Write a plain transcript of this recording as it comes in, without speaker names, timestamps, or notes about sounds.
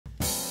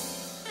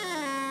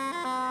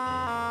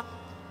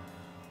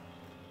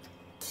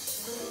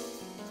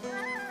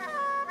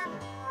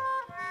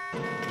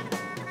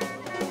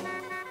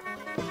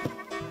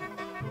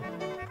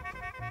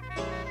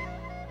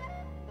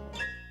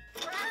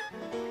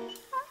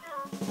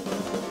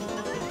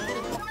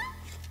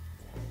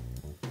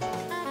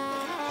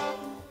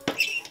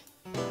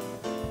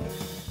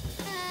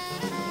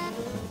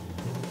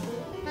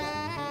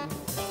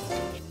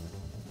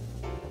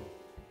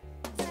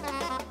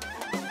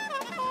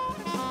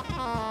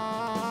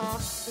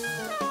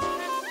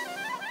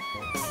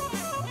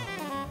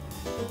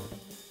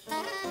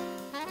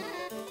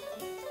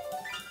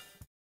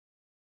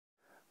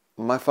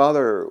My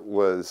father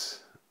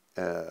was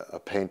a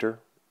painter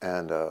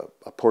and a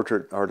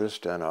portrait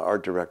artist and an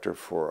art director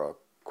for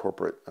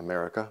corporate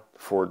America,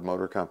 Ford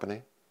Motor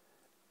Company.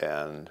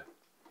 And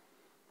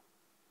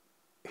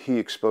he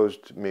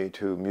exposed me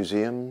to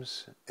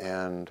museums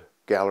and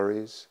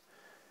galleries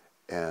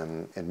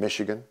and in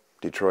Michigan,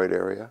 Detroit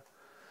area.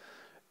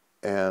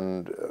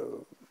 And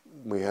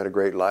we had a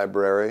great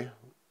library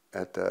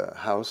at the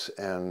house,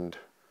 and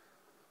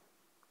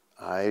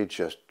I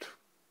just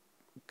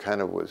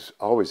kind of was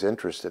always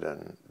interested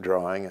in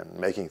drawing and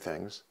making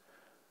things.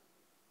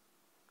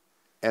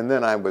 And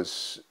then I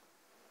was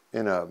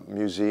in a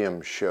museum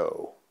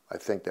show. I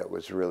think that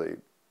was really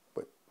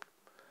what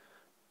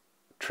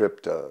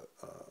tripped a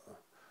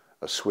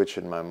switch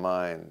in my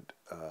mind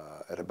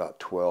at about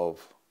 12,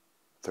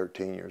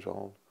 13 years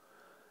old.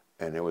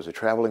 And it was a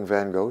traveling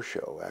Van Gogh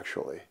show,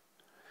 actually.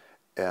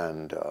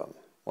 And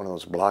one of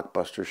those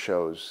blockbuster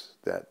shows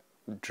that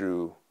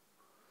drew,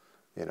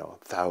 you know,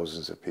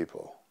 thousands of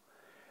people.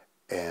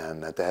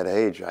 And at that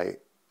age, I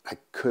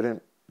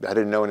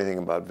didn't know anything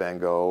about Van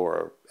Gogh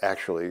or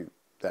actually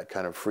that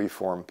kind of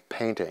free-form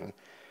painting.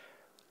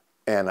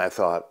 And I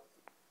thought,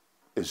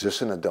 is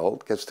this an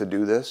adult gets to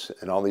do this?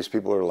 And all these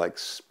people are like,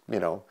 you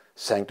know,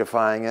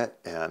 sanctifying it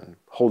and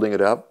holding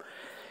it up.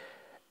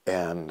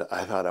 And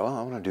I thought, oh,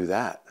 I want to do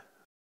that.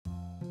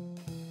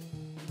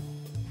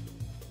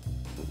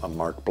 I'm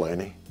Mark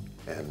Blaney,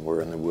 and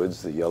we're in the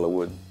woods, the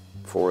Yellowwood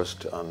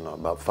Forest, on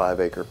about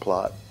 5-acre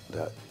plot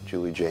that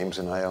Julie James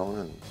and I own,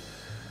 and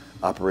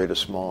operate a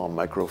small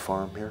micro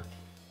farm here.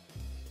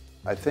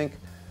 I think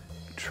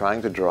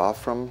trying to draw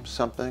from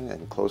something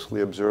and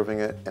closely observing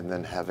it and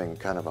then having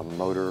kind of a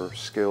motor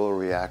skill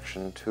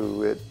reaction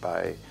to it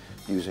by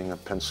using a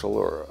pencil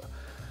or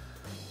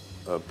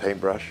a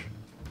paintbrush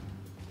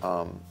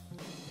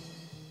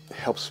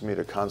helps me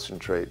to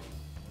concentrate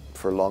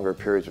for longer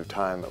periods of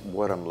time at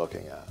what I'm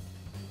looking at.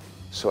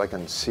 So I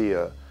can see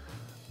a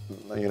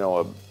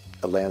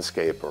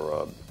landscape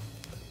or a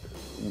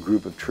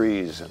group of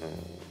trees and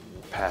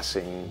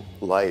passing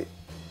light,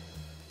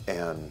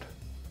 and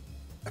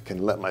I can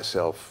let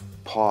myself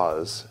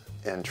pause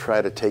and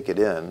try to take it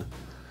in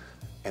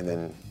and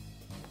then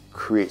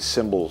create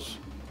symbols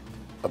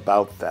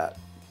about that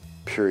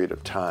period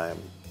of time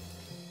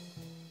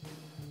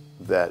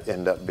that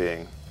end up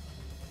being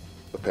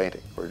a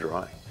painting or a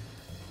drawing.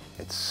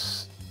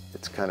 It's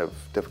kind of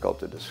difficult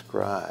to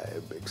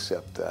describe,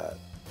 except that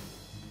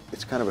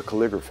it's kind of a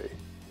calligraphy,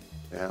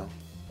 you know,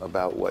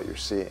 about what you're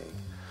seeing.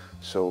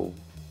 So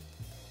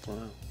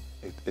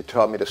it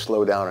taught me to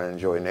slow down and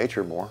enjoy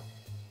nature more.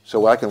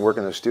 So I can work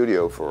in the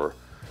studio for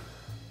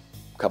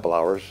a couple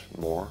hours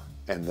more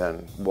and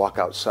then walk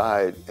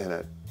outside, and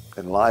it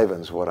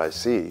enlivens what I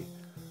see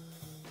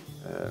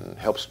and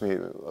helps me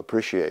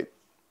appreciate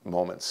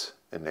moments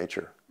in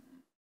nature.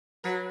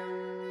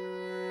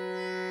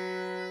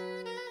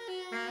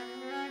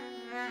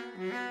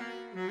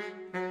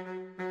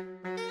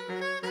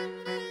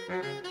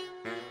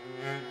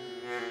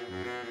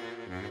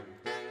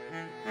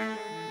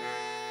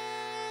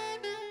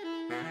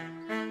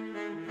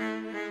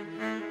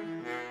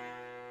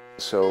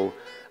 So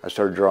I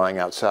started drawing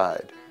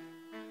outside,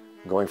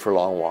 going for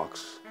long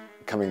walks,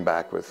 coming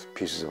back with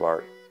pieces of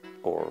art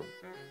or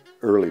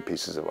early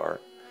pieces of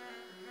art.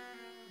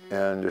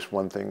 And just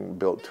one thing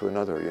built to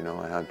another, you know.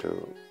 I had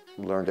to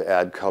learn to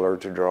add color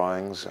to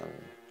drawings, and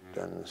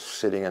then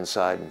sitting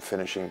inside and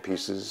finishing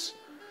pieces.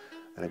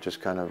 And it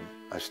just kind of,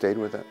 I stayed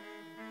with it.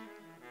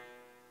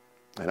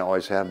 And I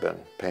always have been,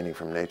 painting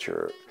from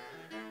nature.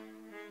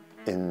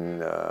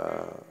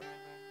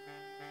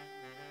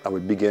 I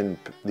would begin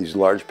these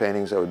large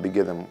paintings, I would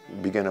begin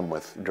them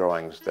with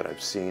drawings that I've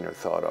seen or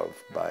thought of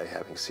by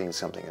having seen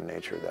something in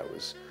nature that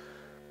was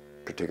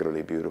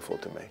particularly beautiful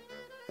to me.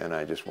 And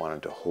I just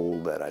wanted to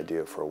hold that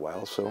idea for a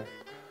while, so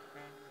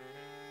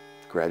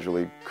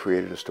gradually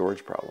created a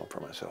storage problem for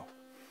myself.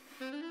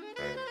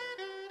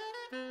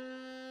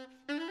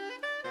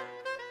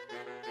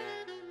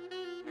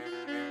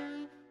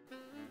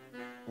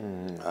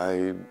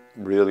 I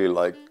really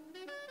like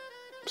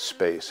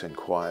space and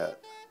quiet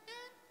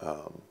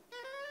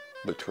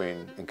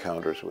between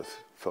encounters with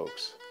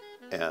folks,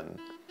 and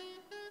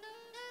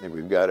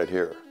we've got it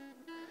here.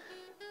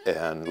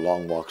 And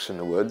long walks in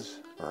the woods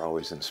are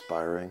always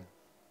inspiring,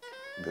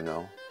 you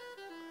know,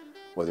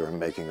 whether I'm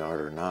making art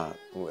or not.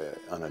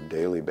 On a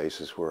daily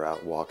basis, we're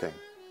out walking,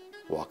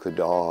 walk the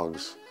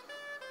dogs,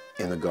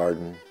 in the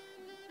garden.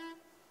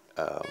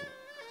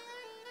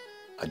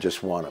 I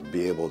just want to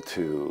be able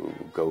to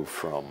go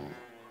from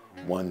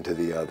one to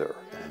the other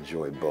and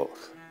enjoy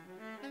both.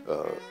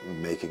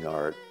 Making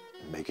art,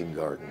 making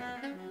garden.